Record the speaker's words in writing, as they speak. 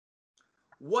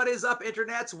What is up,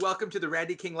 internets? Welcome to the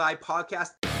Randy King Live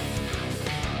podcast.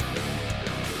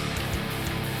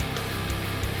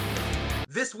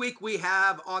 This week we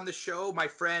have on the show my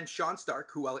friend Sean Stark,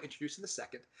 who I'll introduce in a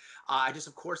second. I just,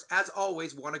 of course, as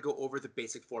always, want to go over the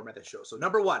basic format of the show. So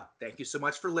number one, thank you so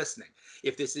much for listening.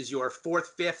 If this is your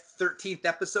 4th, 5th, 13th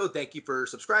episode, thank you for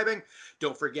subscribing.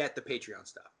 Don't forget the Patreon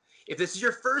stuff. If this is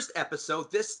your first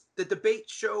episode, the debate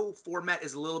show format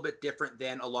is a little bit different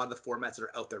than a lot of the formats that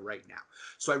are out there right now.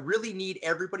 So I really need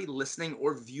everybody listening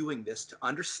or viewing this to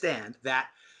understand that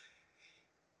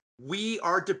we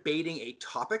are debating a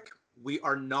topic. We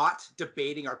are not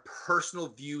debating our personal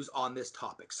views on this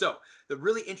topic. So the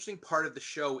really interesting part of the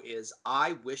show is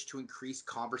I wish to increase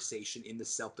conversation in the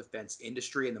self-defense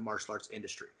industry and the martial arts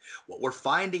industry. What we're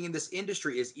finding in this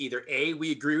industry is either A,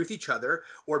 we agree with each other,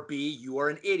 or B, you are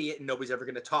an idiot and nobody's ever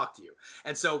going to talk to you.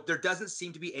 And so there doesn't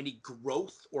seem to be any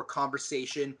growth or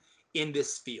conversation in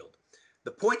this field.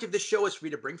 The point of this show is for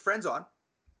me to bring friends on,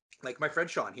 like my friend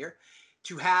Sean here,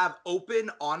 to have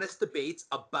open, honest debates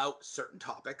about certain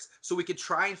topics so we can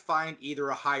try and find either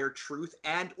a higher truth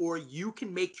and or you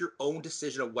can make your own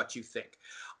decision of what you think.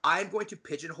 I'm going to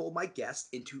pigeonhole my guest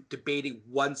into debating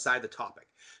one side of the topic.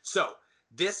 So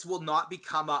this will not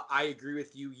become a I agree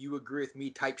with you, you agree with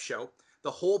me type show. The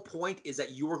whole point is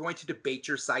that you are going to debate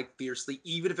your side fiercely,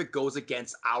 even if it goes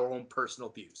against our own personal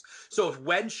views. So if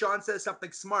when Sean says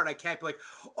something smart, I can't be like,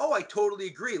 oh, I totally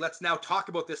agree. Let's now talk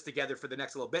about this together for the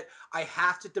next little bit. I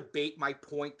have to debate my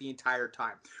point the entire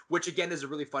time, which again is a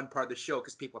really fun part of the show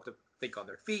because people have to think on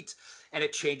their feet and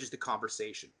it changes the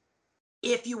conversation.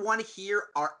 If you want to hear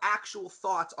our actual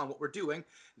thoughts on what we're doing,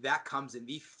 that comes in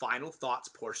the final thoughts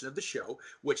portion of the show,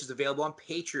 which is available on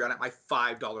Patreon at my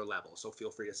 $5 level. So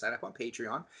feel free to sign up on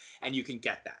Patreon and you can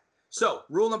get that. So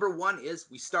rule number one is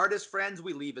we start as friends,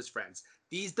 we leave as friends.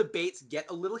 These debates get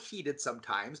a little heated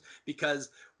sometimes because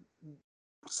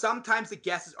sometimes the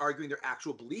guest is arguing their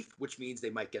actual belief, which means they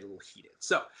might get a little heated.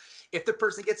 So if the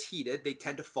person gets heated, they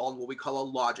tend to fall in what we call a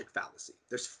logic fallacy.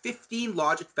 There's 15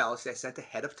 logic fallacies I sent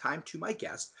ahead of time to my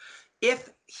guest.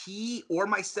 If he or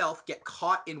myself get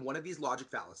caught in one of these logic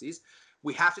fallacies,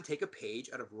 we have to take a page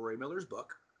out of Rory Miller's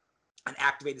book and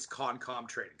activate this con-com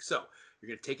training. So you're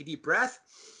going to take a deep breath.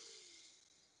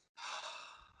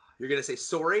 You're going to say,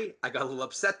 sorry, I got a little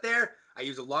upset there. I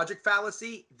use a logic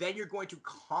fallacy. Then you're going to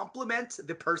compliment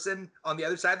the person on the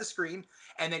other side of the screen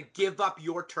and then give up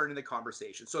your turn in the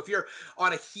conversation. So if you're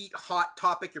on a hot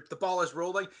topic, the ball is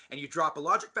rolling and you drop a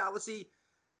logic fallacy,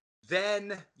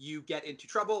 then you get into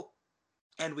trouble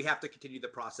and we have to continue the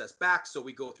process back. So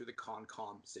we go through the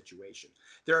con-com situation.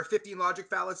 There are 15 logic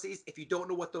fallacies. If you don't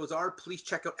know what those are, please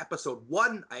check out episode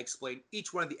 1. I explain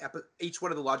each one of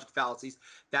the logic fallacies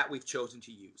that we've chosen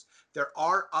to use. There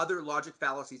are other logic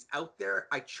fallacies out there.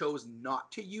 I chose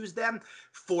not to use them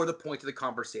for the point of the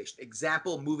conversation.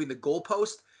 Example, moving the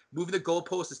goalpost. Moving the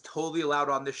goalpost is totally allowed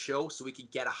on this show so we can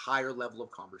get a higher level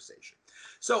of conversation.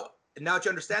 So now that you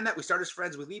understand that, we start as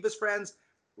friends, we leave as friends.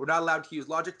 We're not allowed to use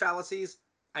logic fallacies.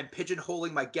 I'm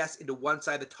pigeonholing my guests into one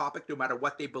side of the topic no matter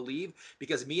what they believe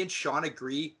because me and Sean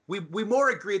agree. We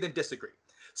more agree than disagree.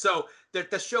 So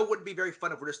the show wouldn't be very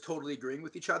fun if we're just totally agreeing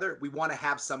with each other. We want to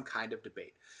have some kind of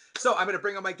debate. So I'm going to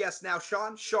bring on my guest now,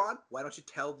 Sean. Sean, why don't you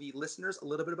tell the listeners a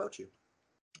little bit about you?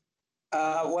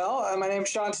 My name's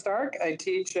Sean Stark. I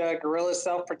teach guerrilla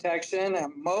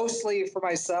self-protection. Mostly for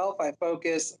myself, I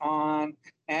focus on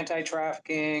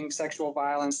anti-trafficking, sexual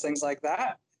violence, things like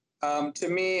that. To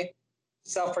me,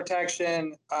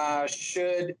 self-protection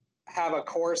should have a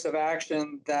course of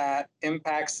action that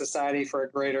impacts society for a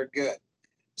greater good.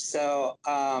 So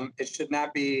it should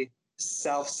not be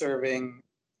self-serving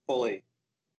fully.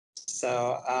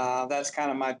 So that's kind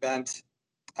of my bent.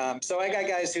 So I got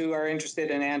guys who are interested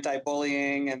in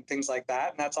anti-bullying and things like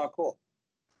that, and that's all cool.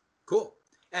 Cool.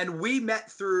 And we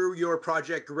met through your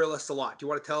project, Guerrilla Silat. Do you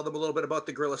want to tell them a little bit about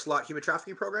the Guerrilla Silat human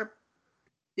trafficking program?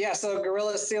 Yeah, so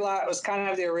Guerrilla Silat was kind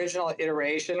of the original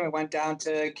iteration. We went down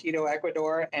to Quito,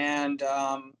 Ecuador, and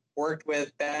worked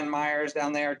with Ben Myers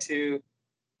down there to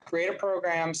create a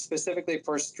program specifically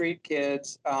for street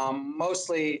kids,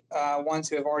 mostly ones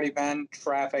who have already been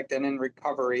trafficked and in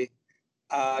recovery,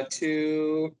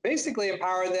 to basically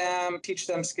empower them, teach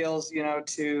them skills,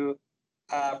 to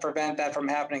prevent that from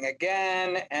happening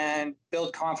again and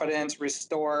build confidence,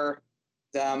 restore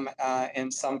them in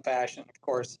some fashion, of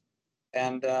course.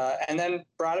 And then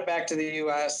brought it back to the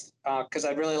U.S. Because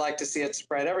I'd really like to see it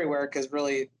spread everywhere because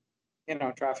really,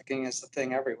 trafficking is a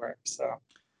thing everywhere. So,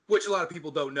 which a lot of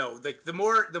people don't know. Like the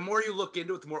more you look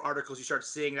into it, the more articles you start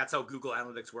seeing. That's how Google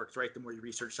Analytics works, right? The more you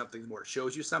research something, the more it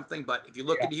shows you something. But if you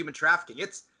look into human trafficking,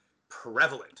 it's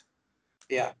prevalent.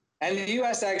 Yeah. And the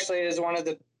U.S. actually is one of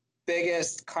the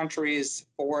biggest countries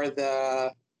for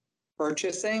the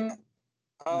purchasing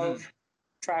of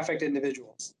trafficked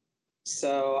individuals.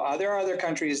 So there are other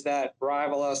countries that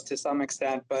rival us to some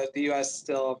extent, but the U.S.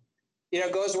 still,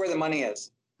 goes where the money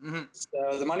is.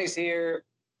 So the money's here.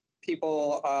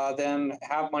 People then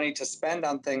have money to spend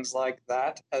on things like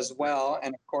that as well.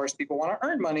 And of course, people want to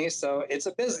earn money. So it's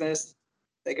a business.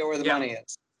 They go where the money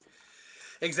is.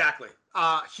 Exactly.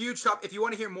 Huge top. If you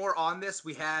want to hear more on this,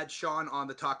 we had Sean on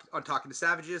Talking to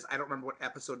Savages. I don't remember what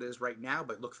episode it is right now,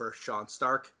 but look for Sean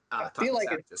Stark. I feel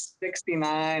like it's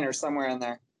 69 or somewhere in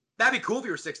there. That'd be cool if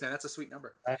you were 69. That's a sweet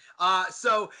number.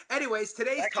 So anyways,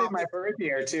 today's actually topic. My birth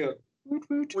year too.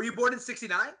 Were you born in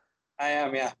 69? I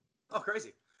am, yeah. Oh,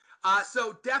 crazy.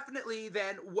 So definitely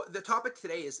then the topic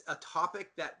today is a topic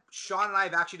that Sean and I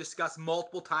have actually discussed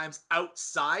multiple times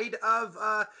outside of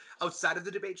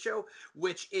the debate show,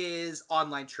 which is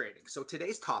online trading. So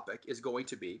today's topic is going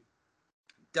to be,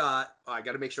 I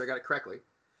got to make sure I got it correctly.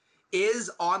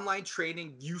 Is online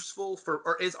trading useful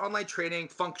or is online trading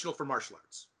functional for martial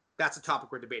arts? That's the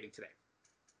topic we're debating today.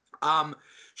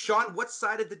 Sean, what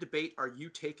side of the debate are you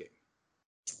taking?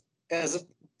 As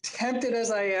tempted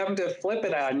as I am to flip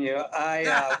it on you,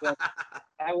 I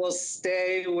will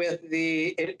stay with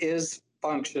it is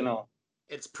functional.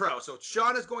 It's pro. So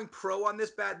Sean is going pro on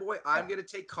this bad boy. I'm going to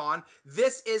take con.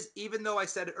 This is, even though I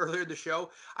said it earlier in the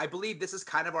show, I believe this is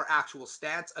kind of our actual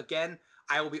stance. Again,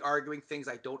 I will be arguing things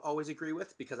I don't always agree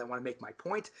with because I want to make my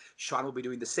point. Sean will be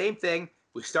doing the same thing.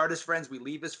 We start as friends. We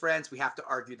leave as friends. We have to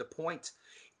argue the point.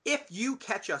 If you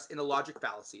catch us in a logic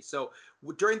fallacy, so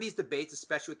during these debates,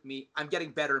 especially with me, I'm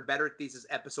getting better and better at these. As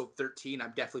episode 13,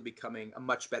 I'm definitely becoming a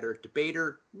much better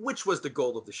debater, which was the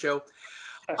goal of the show,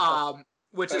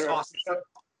 which is awesome.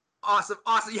 Awesome.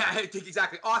 Yeah,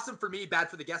 exactly. Awesome for me, bad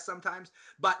for the guests sometimes.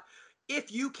 But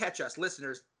if you catch us,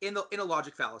 listeners, in a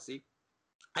logic fallacy,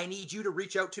 I need you to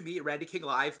reach out to me at Randy King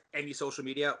Live, any social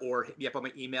media, or hit me up on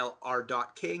my email,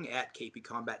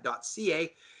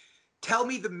 r.king@kpcombat.ca. Tell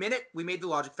me the minute we made the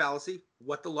logic fallacy,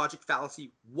 what the logic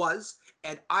fallacy was,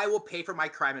 and I will pay for my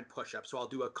crime and push-up. So I'll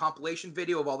do a compilation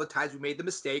video of all the times we made the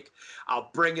mistake. I'll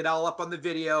bring it all up on the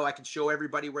video. I can show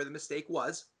everybody where the mistake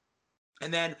was.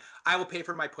 And then I will pay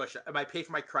for my push-up. I pay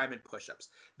for my crime and push-ups.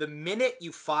 The minute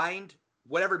you find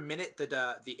whatever minute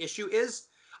the issue is,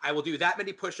 I will do that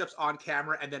many push-ups on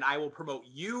camera, and then I will promote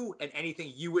you and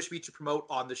anything you wish me to promote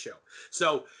on the show.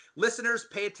 So listeners,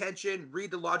 pay attention, read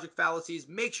the logic fallacies,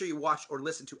 make sure you watch or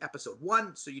listen to episode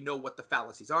 1 so you know what the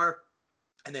fallacies are,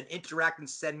 and then interact and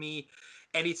send me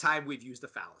anytime we've used the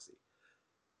fallacy.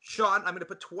 Sean, I'm going to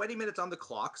put 20 minutes on the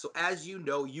clock. So as you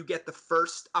know, you get the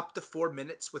first up to 4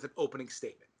 minutes with an opening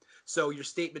statement. So your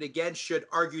statement again should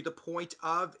argue the point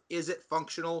of, is it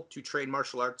functional to train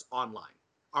martial arts online?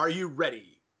 Are you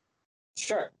ready?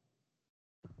 Sure.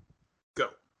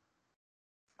 Go.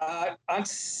 I want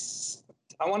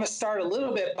to start a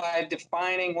little bit by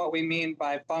defining what we mean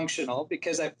by functional,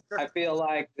 because I feel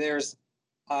like there's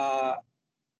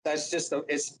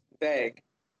it's vague.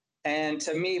 And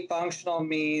to me, functional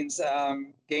means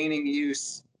gaining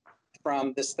use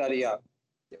from the study of.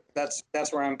 That's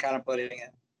where I'm kind of putting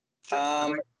it.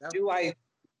 Do I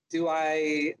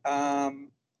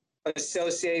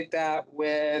associate that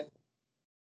with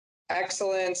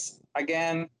excellence?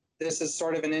 Again, this is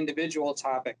sort of an individual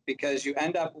topic because you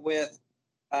end up with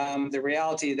the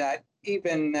reality that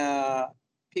even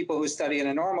people who study in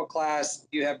a normal class,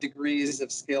 you have degrees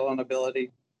of skill and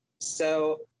ability.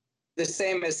 So the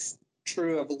same is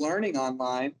true of learning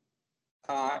online.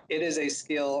 It is a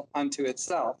skill unto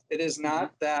itself. It is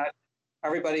not that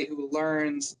everybody who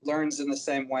learns in the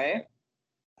same way.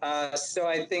 So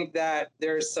I think that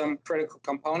there's some critical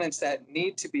components that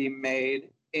need to be made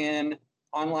in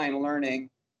online learning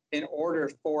in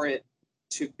order for it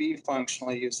to be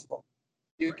functionally useful.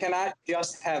 You cannot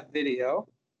just have video.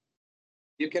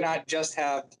 You cannot just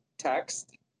have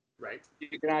text. Right.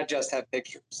 You cannot just have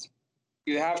pictures.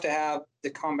 You have to have the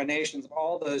combinations of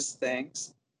all those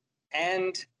things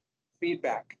and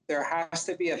feedback. There has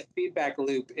to be a feedback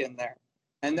loop in there.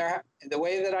 And the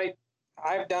way that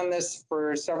I've done this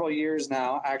for several years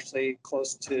now, actually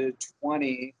close to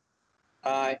 20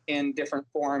 in different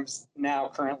forms now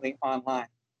currently online.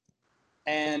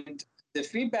 And the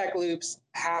feedback loops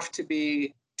have to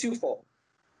be twofold.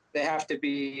 They have to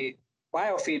be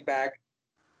biofeedback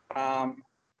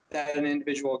that an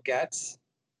individual gets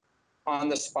on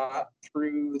the spot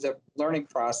through the learning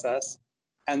process,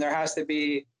 and there has to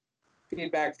be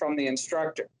feedback from the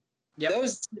instructor. Yep.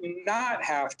 Those do not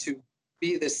have to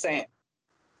be the same.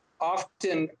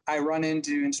 Often I run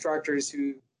into instructors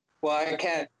who, well, I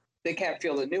can't they can't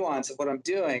feel the nuance of what I'm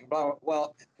doing.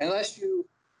 Well, unless you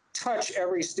touch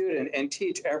every student and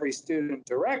teach every student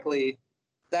directly,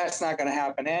 that's not going to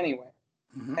happen anyway.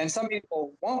 Mm-hmm. And some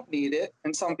people won't need it,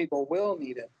 and some people will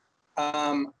need it.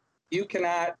 You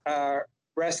cannot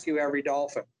rescue every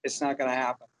dolphin. It's not going to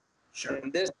happen. Sure.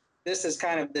 And this is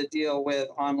kind of the deal with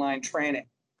online training.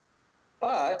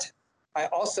 But I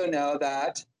also know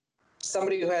that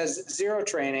somebody who has zero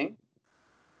training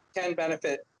can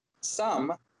benefit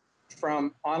some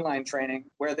from online training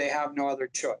where they have no other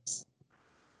choice.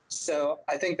 So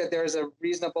I think that there's a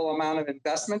reasonable amount of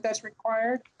investment that's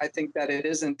required. I think that it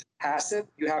isn't passive.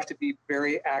 You have to be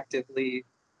very actively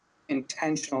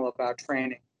intentional about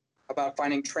training, about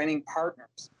finding training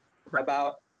partners, right,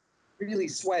 about really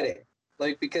sweating,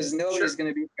 like, because nobody's going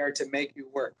to be there to make you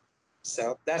work.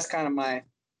 So that's kind of my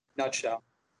nutshell.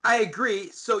 I agree.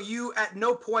 So you at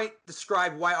no point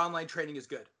describe why online training is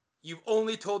good. You've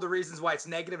only told the reasons why it's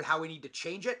negative and how we need to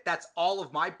change it. That's all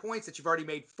of my points that you've already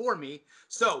made for me.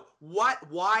 So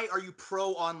why are you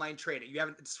pro online training? You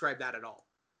haven't described that at all.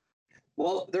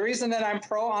 Well, the reason that I'm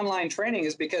pro online training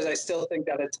is because I still think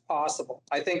that it's possible.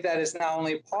 I think that it's not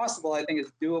only possible, I think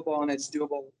it's doable, and it's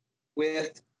doable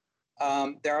with,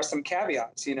 there are some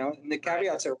caveats, and the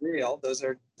caveats are real. Those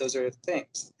are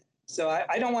things. So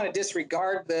I don't want to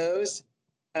disregard those,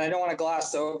 and I don't want to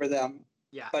gloss over them.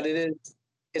 Yeah. But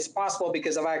it's possible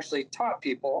because I've actually taught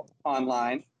people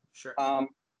online. Sure.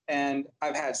 And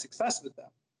I've had success with them.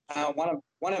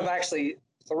 One of actually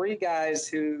 3 guys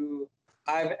who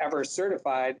I've ever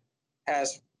certified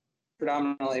has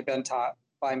predominantly been taught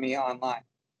by me online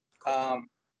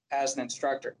as an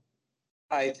instructor.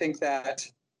 I think that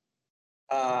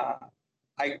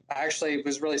I actually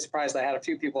was really surprised. I had a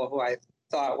few people who I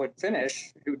thought would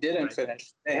finish who didn't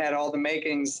finish. They had all the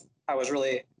makings. I was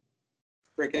really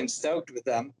freaking stoked with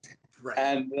them. Right.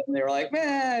 And then they were like,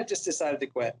 man, I just decided to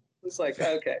quit. It was like,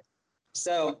 okay.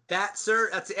 So that, sir,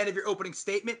 that's the end of your opening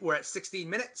statement. We're at 16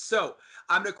 minutes. So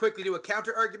I'm going to quickly do a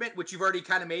counter argument, which you've already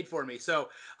kind of made for me. So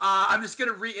I'm just going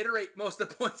to reiterate most of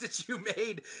the points that you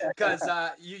made because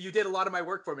you did a lot of my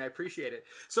work for me. I appreciate it.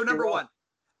 So number one,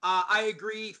 I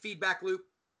agree, feedback loop.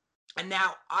 And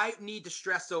now I need to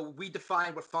stress, so we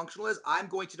define what functional is. I'm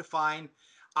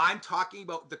talking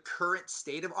about the current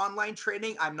state of online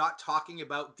training. I'm not talking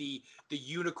about the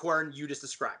unicorn you just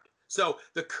described. So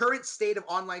the current state of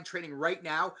online training right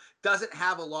now doesn't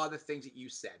have a lot of the things that you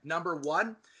said. Number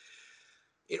one,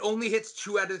 it only hits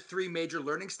 2 out of 3 major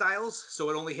learning styles. So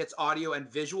it only hits audio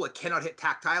and visual. It cannot hit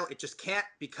tactile. It just can't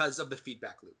because of the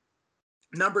feedback loop.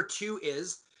 Number 2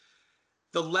 is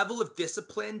the level of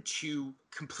discipline to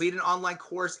complete an online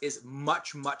course is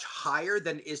much, much higher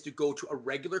than it is to go to a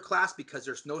regular class because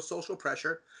there's no social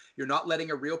pressure. You're not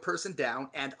letting a real person down.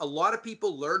 And a lot of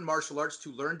people learn martial arts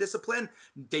to learn discipline.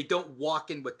 They don't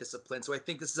walk in with discipline. So I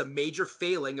think this is a major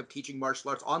failing of teaching martial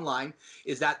arts online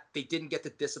is that they didn't get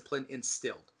the discipline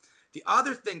instilled. The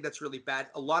other thing that's really bad,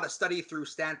 a lot of study through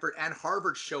Stanford and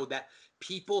Harvard show that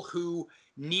people who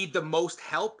need the most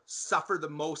help suffer the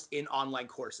most in online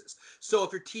courses. So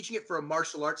if you're teaching it for a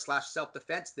martial arts /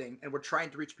 self-defense thing and we're trying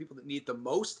to reach people that need it the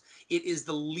most, it is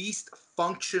the least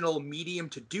functional medium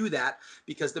to do that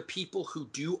because the people who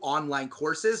do online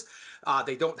courses,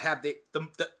 they don't have the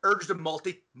urge to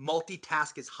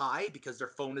multitask is high because their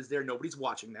phone is there, nobody's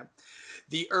watching them.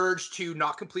 The urge to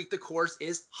not complete the course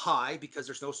is high because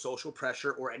there's no social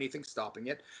pressure or anything stopping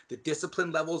it. The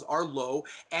discipline levels are low.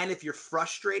 And if you're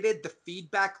frustrated, the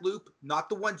feedback loop, not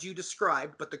the ones you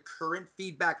described, but the current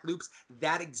feedback loops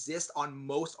that exist on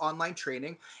most online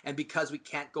training. And because we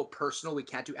can't go personal, we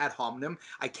can't do ad hominem,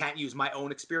 I can't use my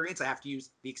own experience. I have to use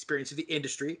the experience of the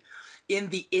industry. In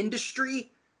the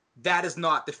industry, that is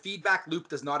not, the feedback loop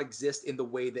does not exist in the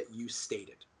way that you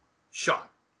stated. Sean.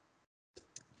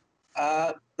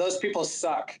 Those people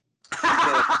suck.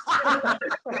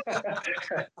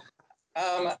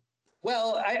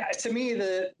 Well, to me,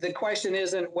 the question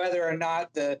isn't whether or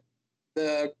not the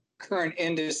current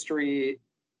industry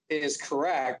is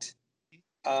correct.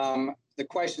 The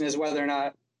question is whether or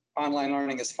not online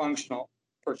learning is functional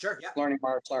for learning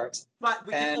martial arts. But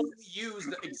we can only use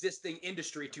the existing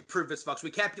industry to prove it's functional.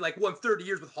 We can't be like, well, in 30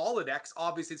 years with Holodex,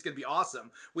 obviously it's going to be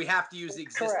awesome. We have to use the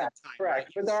existing time. Correct. Right?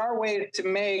 But there are ways to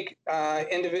make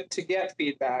to get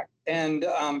feedback. And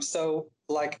so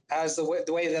like as the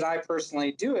way that I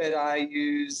personally do it, I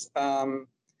use,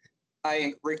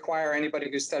 I require anybody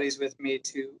who studies with me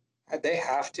they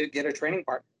have to get a training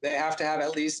partner. They have to have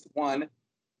at least one.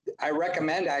 I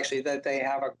recommend actually that they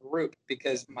have a group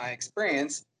because my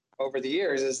experience over the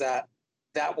years is that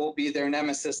will be their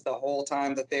nemesis the whole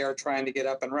time that they are trying to get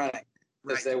up and running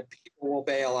because people will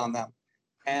bail on them.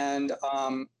 And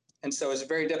so it's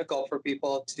very difficult for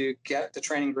people to get the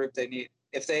training group they need.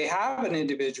 If they have an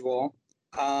individual,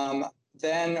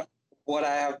 then what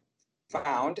I have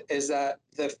found is that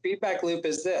the feedback loop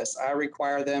is this: I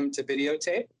require them to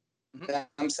videotape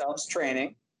themselves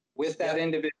training with that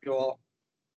individual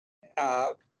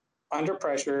under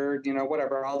pressure,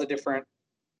 whatever, all the different,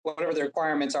 whatever the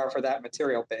requirements are for that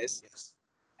material base. Yes.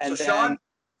 And so then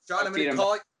Sean, I'm going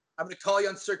to call you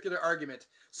on circular argument.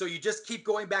 So you just keep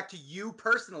going back to you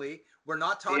personally. We're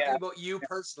not talking about you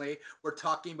personally. We're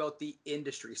talking about the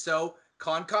industry. So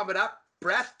calm it up.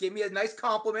 Breath, give me a nice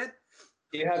compliment.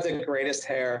 You have the greatest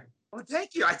hair. Oh,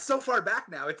 thank you. It's so far back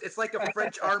now. It's like a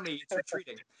French army. It's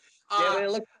retreating. Yeah, but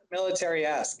it looks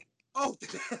military-esque. Oh,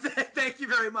 thank you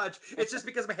very much. It's just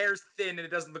because my hair is thin and it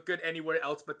doesn't look good anywhere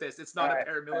else but this. It's not a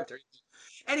paramilitary thing.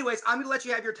 Anyways, I'm going to let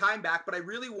you have your time back, but I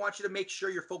really want you to make sure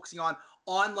you're focusing on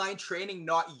online training,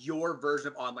 not your version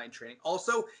of online training.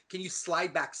 Also, can you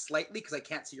slide back slightly because I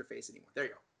can't see your face anymore? There you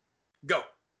go. Go.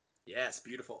 Yes,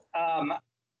 beautiful. Well,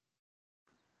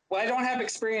 I don't have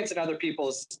experience in other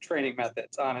people's training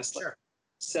methods, honestly. Sure.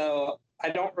 So I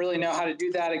don't really know how to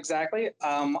do that exactly.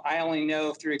 I only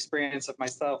know through experience of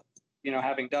myself,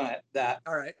 having done it, that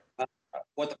all right,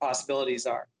 what the possibilities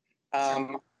are.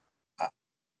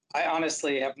 I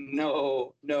honestly have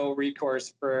no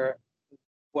recourse for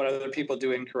what other people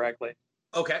do incorrectly.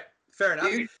 Okay, fair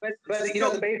enough. But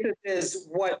the basis is,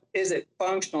 what is it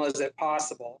functional? Is it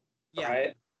possible? Yeah.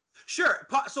 Right? Sure.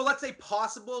 So let's say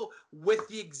possible with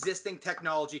the existing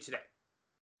technology today.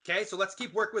 Okay, so let's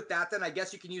keep working with that then. I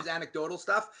guess you can use anecdotal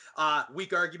stuff.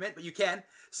 Weak argument, but you can.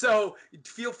 So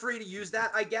feel free to use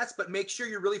that, I guess, but make sure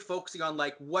you're really focusing on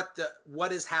like what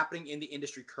is happening in the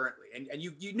industry currently. And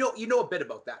you know a bit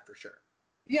about that for sure.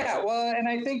 Yeah, well, and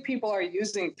I think people are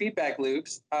using feedback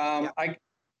loops. I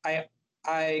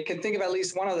can think of at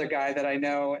least one other guy that I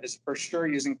know is for sure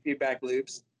using feedback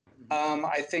loops.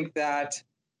 I think that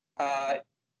I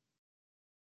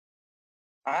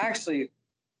actually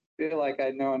feel like I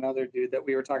know another dude that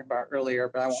we were talking about earlier,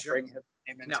 but I won't bring his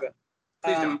name into it.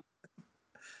 Please don't.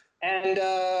 And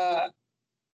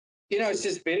it's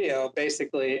just video,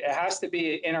 basically. It has to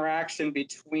be interaction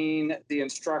between the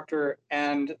instructor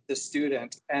and the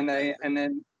student, and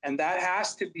that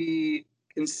has to be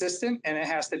consistent, and it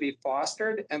has to be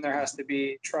fostered, and there has to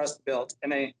be trust built.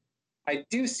 And I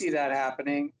do see that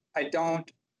happening. I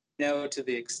don't know to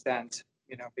the extent,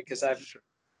 because I'm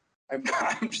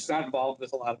just not involved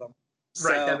with a lot of them.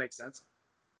 Right, that makes sense.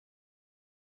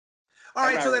 All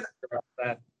right, so then.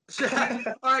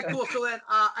 All right, cool. So then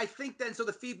I think then, so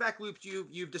the feedback loops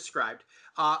you've described,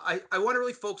 I want to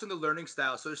really focus on the learning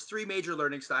styles. So there's 3 major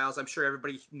learning styles. I'm sure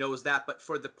everybody knows that, but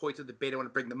for the point of debate, I want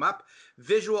to bring them up: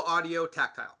 visual, audio,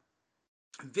 tactile.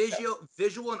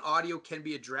 Visual and audio can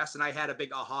be addressed, and I had a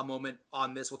big aha moment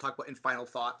on this. We'll talk about in final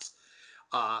thoughts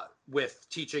with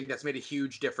teaching. That's made a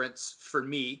huge difference for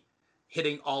me,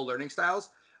 hitting all learning styles.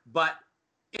 But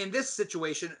in this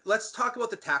situation, let's talk about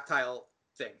the tactile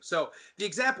thing. So the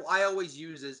example I always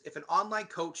use is if an online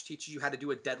coach teaches you how to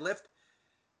do a deadlift,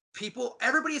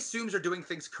 everybody assumes they're doing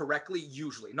things correctly,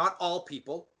 usually. Not all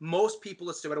people. Most people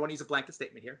assume, I don't want to use a blanket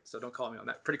statement here, so don't call me on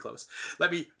that. Pretty close.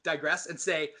 Let me digress and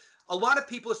say, a lot of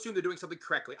people assume they're doing something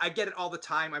correctly. I get it all the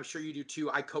time. I'm sure you do too.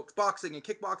 I coach boxing and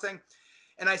kickboxing.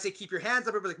 And I say, keep your hands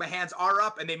up. Everybody's like, my hands are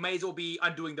up, and they may as well be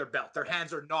undoing their belt. Their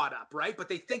hands are not up, right? But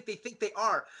they think they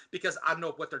are, because I don't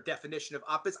know what their definition of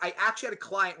up is. I actually had a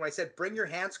client where I said, bring your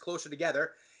hands closer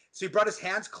together. So he brought his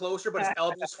hands closer, but his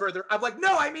elbows further. I'm like,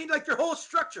 no, I mean like your whole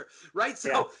structure, right?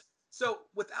 So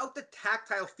without the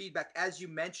tactile feedback, as you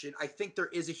mentioned, I think there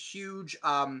is a huge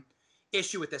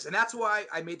issue with this. And that's why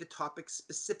I made the topic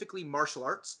specifically martial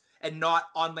arts and not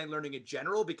online learning in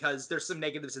general, because there's some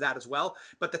negatives to that as well.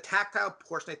 But the tactile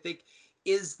portion, I think,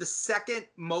 is the second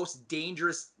most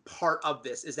dangerous part of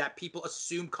this, is that people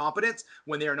assume competence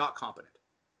when they are not competent.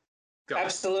 Go.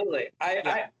 Absolutely.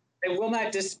 I will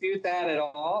not dispute that at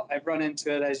all. I've run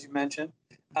into it, as you mentioned.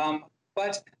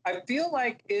 But I feel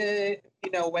like, I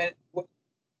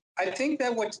think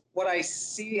that what I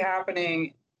see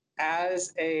happening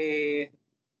as a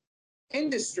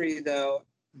industry, though,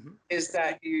 is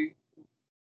that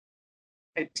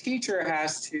a teacher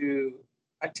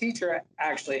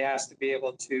actually has to be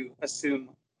able to assume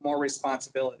more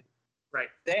responsibility. Right.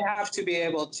 They have to be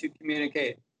able to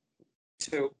communicate,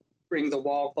 to bring the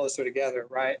wall closer together,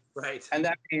 right? Right. And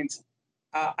that means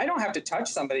I don't have to touch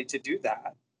somebody to do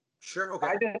that. Sure. Okay.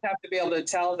 I just have to be able to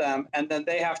tell them, and then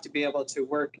they have to be able to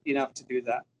work enough to do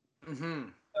that. Mm-hmm.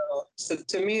 So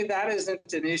to me, that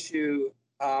isn't an issue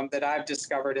that I've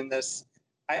discovered in this.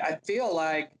 I feel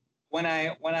like when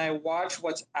I watch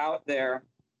what's out there,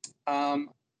 I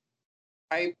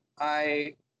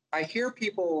I hear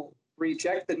people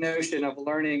reject the notion of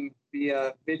learning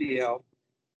via video,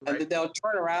 and then they'll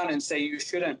turn around and say you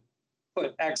shouldn't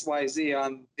put XYZ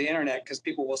on the internet because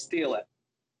people will steal it.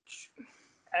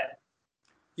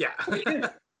 Yeah. Which is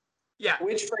it? Yeah.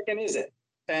 Which freaking is it?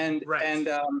 And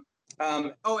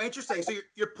oh, interesting. So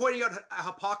you're pointing out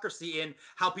hypocrisy in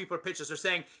how people are pitching. They're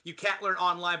saying you can't learn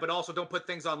online, but also don't put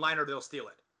things online or they'll steal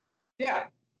it. Yeah.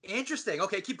 Interesting.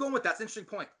 Okay, keep going with that. That's an interesting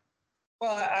point.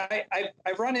 Well,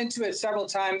 I've run into it several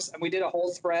times, and we did a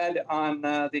whole thread on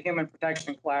the Human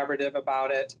Protection Collaborative about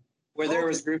it, where there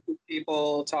was a group of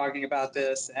people talking about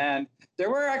this, and there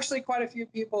were actually quite a few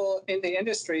people in the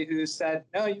industry who said,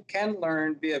 no, you can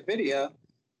learn via video.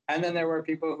 And then there were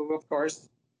people who, of course,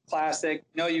 classic,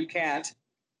 no, you can't.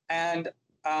 And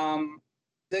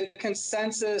the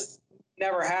consensus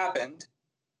never happened.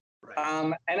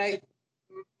 Right. And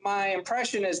my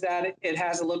impression is that it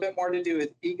has a little bit more to do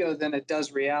with ego than it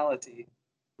does reality.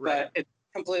 Right. But it's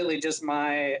completely just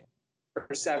my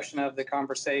perception of the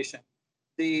conversation.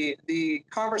 The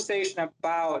conversation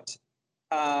about,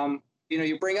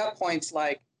 you bring up points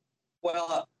like,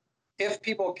 well, if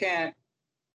people can't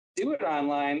do it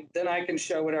online, then I can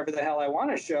show whatever the hell I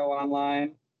want to show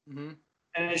online. Mm-hmm.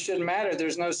 And it shouldn't matter.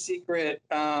 There's no secret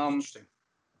Bak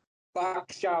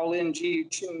Shaolin Ji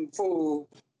Ching Fu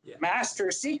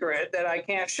master secret that I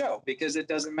can't show because it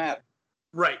doesn't matter.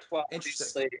 Right. Well,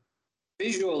 obviously,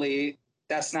 visually,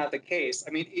 that's not the case. I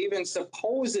mean, even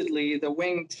supposedly the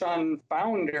Wing Chun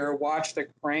founder watched a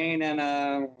crane and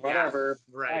a whatever.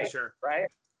 Yeah. Right, sure. Right?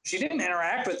 She didn't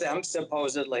interact with them,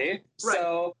 supposedly. Right.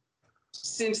 So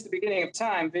since the beginning of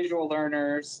time, visual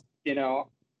learners,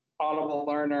 audible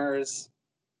learners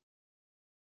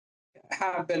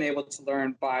have been able to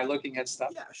learn by looking at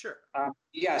stuff. Yeah, sure.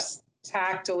 Yes,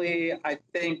 tactily, I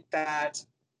think that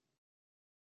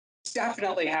you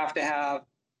definitely have to have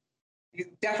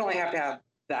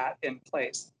that in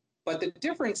place. But the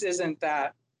difference isn't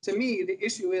that, to me, the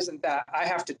issue isn't that I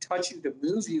have to touch you to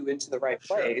move you into the right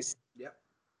place. Sure. Yep.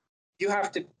 You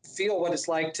have to feel what it's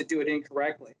like to do it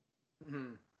incorrectly.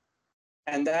 Mm-hmm.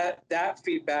 And that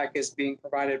feedback is being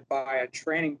provided by a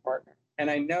training partner. And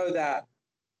I know that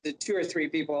the 2 or 3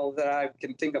 people that I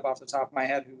can think of off the top of my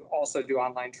head who also do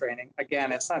online training,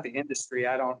 again, it's not the industry.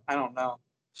 I don't know.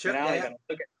 Sure. I don't even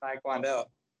look at Taekwondo.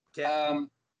 Okay.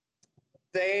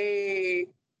 They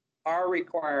are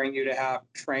requiring you to have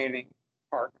training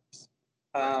partners.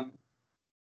 I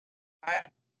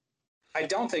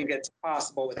don't think it's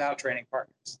possible without training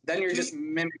partners. Then you're just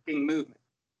mimicking movement.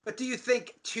 But do you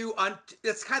think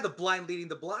that's kind of the blind leading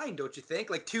the blind, don't you think?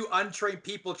 Like 2 untrained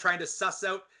people trying to suss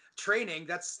out training,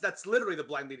 that's literally the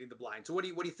blind leading the blind. So what do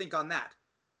you think on that?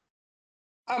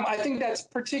 I think that's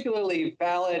particularly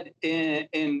valid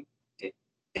in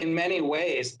many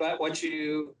ways, but what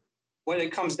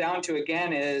it comes down to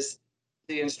again is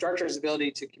the instructor's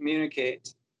ability to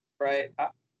communicate, right?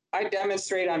 I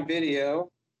demonstrate on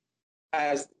video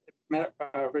as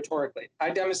rhetorically. I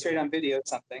demonstrate on video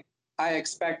something. I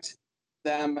expect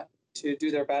them to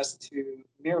do their best to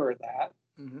mirror that.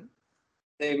 Mm-hmm.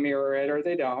 They mirror it or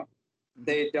they don't. Mm-hmm.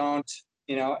 They don't,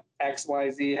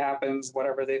 XYZ happens,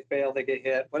 whatever they fail, they get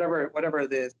hit, whatever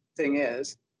the thing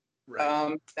is.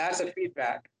 Right. That's a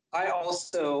feedback. I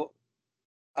also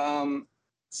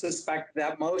suspect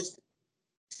that most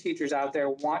teachers out there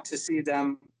want to see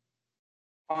them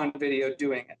on video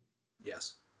doing it.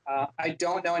 Yes. I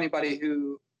don't know anybody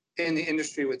who in the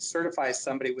industry would certify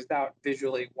somebody without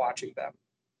visually watching them.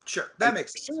 Sure, that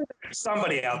makes sense. Sure, there's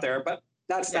somebody out there, but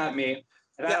that's not me.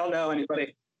 And I don't know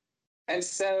anybody. And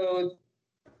so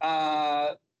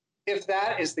if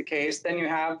that is the case, then you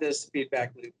have this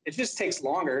feedback loop. It just takes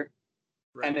longer,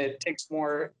 and it takes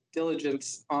more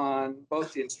diligence on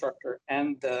both the instructor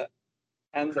and the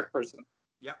person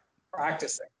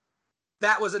practicing.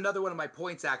 That was another one of my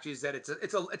points, actually, is that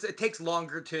it takes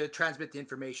longer to transmit the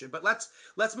information. But let's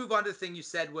move on to the thing you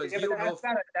said was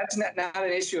that's not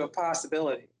an issue of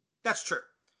possibility. That's true.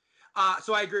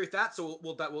 So I agree with that. So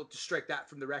we'll just strike that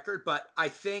from the record. But I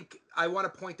think I want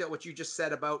to point out what you just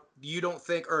said about you don't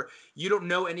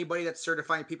know anybody that's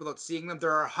certifying people without seeing them.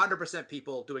 There are 100%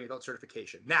 people doing it without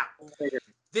certification. Now,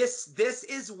 this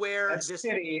is where that's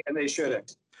shitty, and they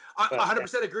shouldn't.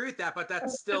 100% agree with that, but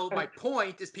that's still my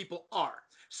point. Is people are.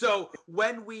 So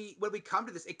when we come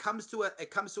to this, it comes to an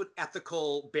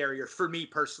ethical barrier for me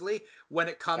personally when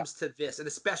it comes to this, and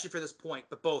especially for this point,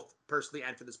 but both personally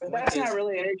and for this point. But that's not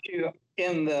really an issue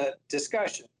in the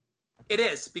discussion. It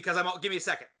is, because give me a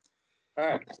second. All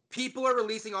right. People are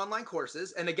releasing online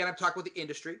courses, and again, I'm talking about the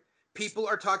industry. People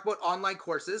are talking about online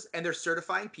courses, and they're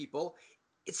certifying people.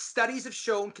 studies have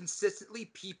shown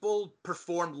consistently people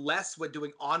perform less when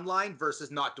doing online versus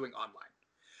not doing online.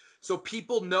 So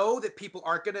people know that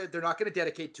they're not gonna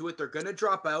dedicate to it. They're gonna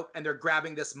drop out and they're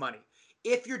grabbing this money.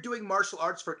 If you're doing martial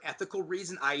arts for an ethical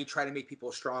reason, i.e., trying to make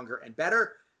people stronger and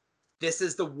better, this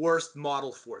is the worst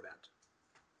model for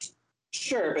that.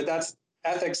 Sure, but that's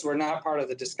ethics were not part of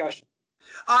the discussion.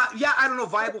 Yeah, I don't know.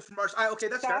 Viable for martial. Okay,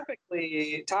 that's fair.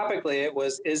 Topically, it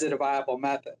was, is it a viable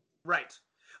method? Right.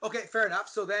 Okay, fair enough.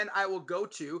 So then I will go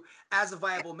to, as a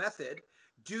viable method,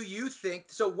 do you think,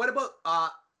 so what about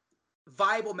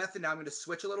viable method? Now I'm going to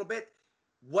switch a little bit.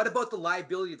 What about the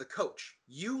liability of the coach?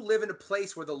 You live in a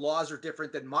place where the laws are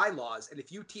different than my laws. And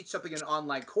if you teach something in an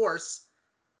online course,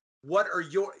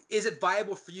 is it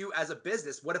viable for you as a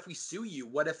business? What if we sue you?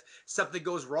 What if something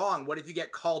goes wrong? What if you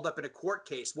get called up in a court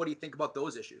case? What do you think about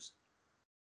those issues?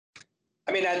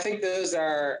 I mean, I think those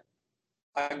are,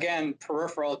 again,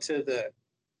 peripheral to the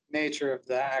nature of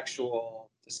the actual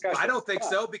discussion. I don't think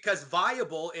so, because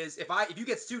viable is, if you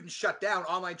get students shut down,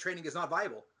 online training is not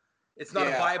viable. It's not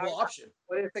a viable option.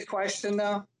 What is the question,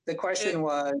 though? The question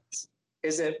was,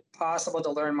 is it possible to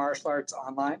learn martial arts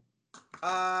online?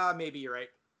 Maybe you're right.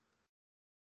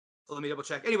 Let me double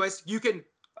check. Anyways, you can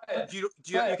feel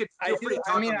free to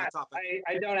talk on that topic.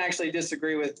 I don't actually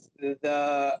disagree with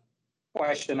the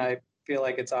question. I feel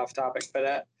like it's off topic,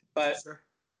 but sure.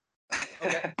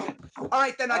 Okay. All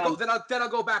right, then I'll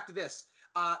go back to this.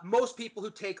 Most people who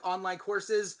take online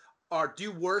courses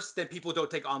do worse than people who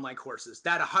don't take online courses.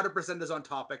 That 100% is on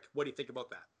topic. What do you think about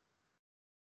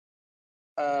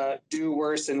that? Do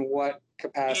worse in what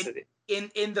capacity?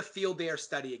 In the field they are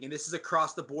studying, and this is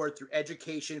across the board through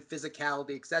education,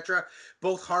 physicality, etc.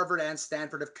 Both Harvard and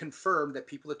Stanford have confirmed that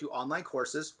people that do online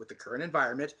courses with the current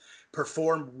environment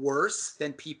perform worse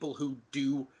than people who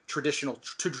do traditional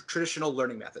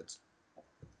learning methods.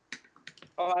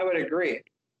 Oh, I would agree.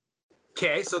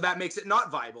 Okay, so that makes it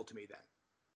not viable to me then.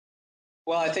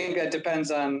 Well, I think that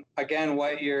depends on, again,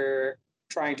 what you're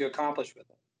trying to accomplish with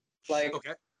it. Like,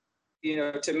 okay.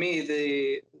 To me,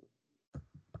 the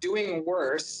doing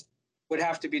worse would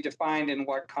have to be defined in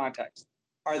what context.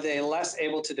 Are they less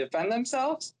able to defend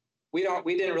themselves? We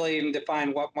didn't really even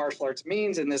define what martial arts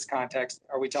means in this context.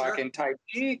 Are we talking Tai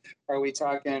Chi? Are we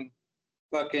talking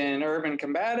fucking urban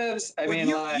combatives?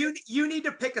 You need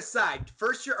to pick a side.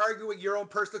 First, you're arguing your own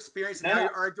personal experience, and now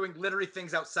you're arguing literally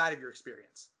things outside of your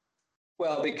experience.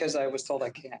 Well, because I was told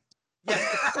I can't. Yeah.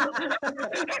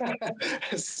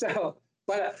 So,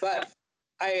 but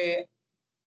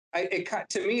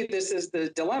to me, this is the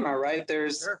dilemma, right?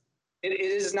 It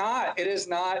is no,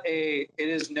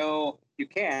 you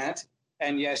can't,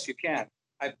 and yes, you can.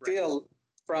 I feel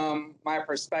from my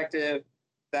perspective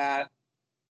that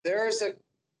there's a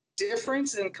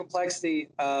difference in complexity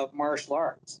of martial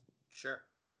arts. Sure.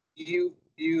 You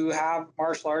have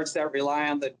martial arts that rely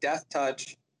on the death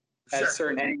touch at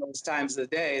certain angles, times of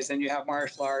the days, and you have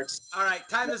martial arts. All right,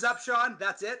 time is up, Sean.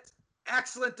 That's it.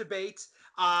 Excellent debate.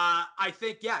 I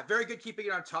think, very good keeping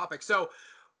it on topic. So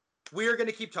we are going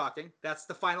to keep talking. That's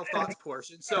the final thoughts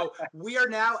portion. So we are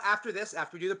now, after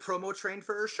we do the promo train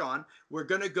for Sean, we're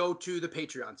going to go to the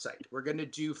Patreon site. We're going to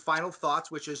do final thoughts,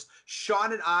 which is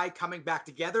Sean and I coming back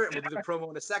together, and we'll do the promo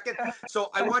in a second. So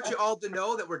I want you all to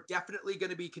know that we're definitely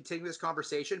going to be continuing this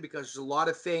conversation, because there's a lot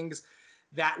of things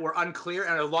that were unclear,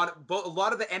 and a lot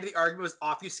of the end of the argument was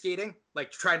obfuscating,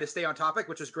 like trying to stay on topic,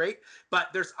 which was great.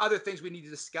 But there's other things we need to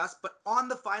discuss. But on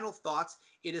the final thoughts,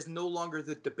 it is no longer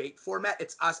the debate format.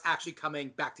 It's us actually coming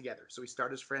back together. So we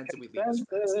start as friends and we leave as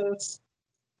friends.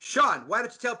 Sean, why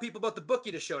don't you tell people about the book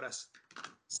you just showed us?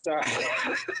 Sorry,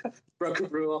 broken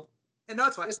rule. And no,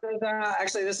 it's fine. This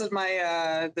is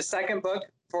my the second book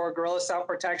for guerrilla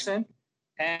self-protection,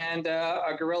 and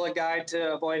a guerrilla guide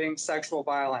to avoiding sexual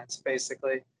violence.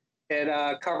 Basically,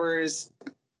 it covers.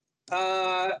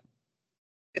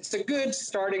 It's a good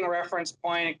starting reference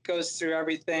point. It goes through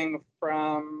everything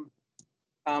from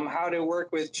how to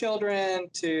work with children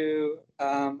to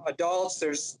adults.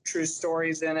 There's true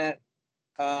stories in it,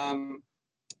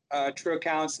 true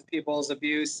accounts of people's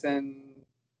abuse and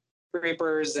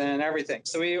creepers and everything.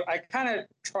 So I kind of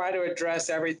try to address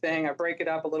everything. I break it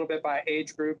up a little bit by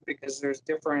age group, because there's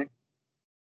different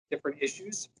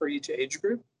issues for each age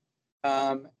group.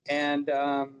 Throw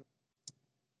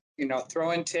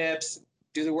in tips,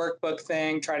 do the workbook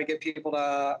thing, try to get people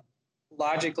to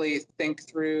logically think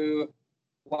through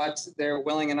what they're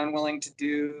willing and unwilling to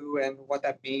do and what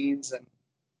that means, and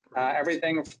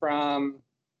everything from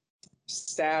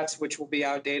stats, which will be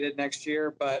outdated next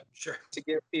year, but to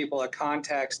give people a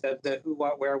context of the who,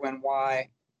 what, where, when, why,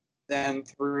 then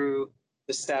through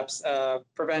the steps of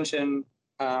prevention,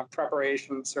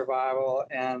 preparation, survival,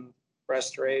 and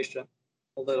restoration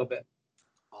a little bit.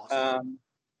 Awesome.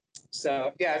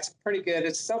 So yeah, it's pretty good.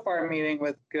 It's so far meeting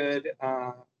with good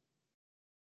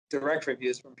direct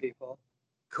reviews from people.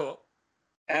 Cool.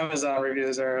 Amazon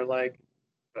reviews are like,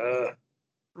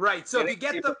 right. So if you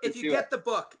get the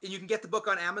book, and you can get the book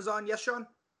on Amazon, yes, Sean?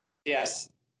 Yes.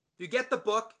 You get the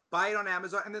book, buy it on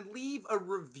Amazon, and then leave a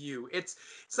review. It's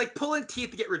like pulling teeth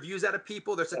to get reviews out of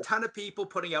people. There's a ton of people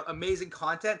putting out amazing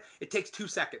content. It takes 2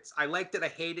 seconds. I liked it. I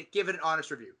hate it. Give it an honest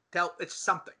review. It's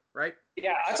something, right?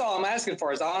 Yeah, that's all I'm asking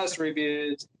for is honest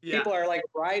reviews. Yeah. People are like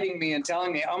writing me and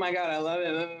telling me, "Oh my god, I love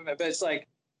it," but it's like,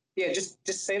 yeah, just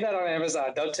say that on Amazon.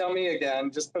 Don't tell me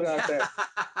again. Just put it out there.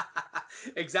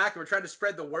 Exactly. We're trying to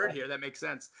spread the word here. That makes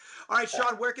sense. All right,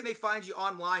 Sean, where can they find you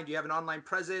online? Do you have an online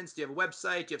presence? Do you have a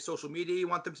website? Do you have social media you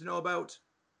want them to know about?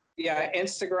 Yeah,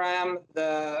 Instagram,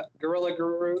 the Gorilla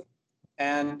Guru,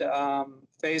 and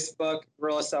Facebook,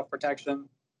 Gorilla Self Protection.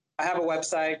 I have a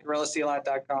website,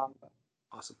 gorillasealot.com.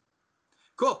 Awesome.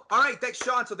 Cool. All right. Thanks,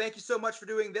 Sean. So thank you so much for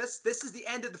doing this. This is the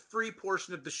end of the free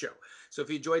portion of the show. So if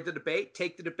you enjoyed the debate,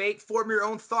 take the debate, form your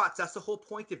own thoughts. That's the whole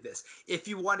point of this. If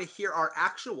you want to hear our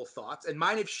actual thoughts, and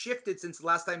mine have shifted since the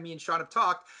last time me and Sean have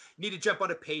talked, you need to jump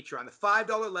onto Patreon. The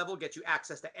 $5 level gets you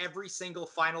access to every single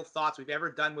final thoughts we've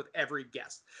ever done with every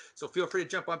guest. So feel free to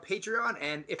jump on Patreon.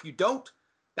 And if you don't,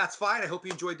 that's fine. I hope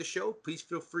you enjoyed the show. Please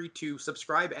feel free to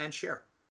subscribe and share.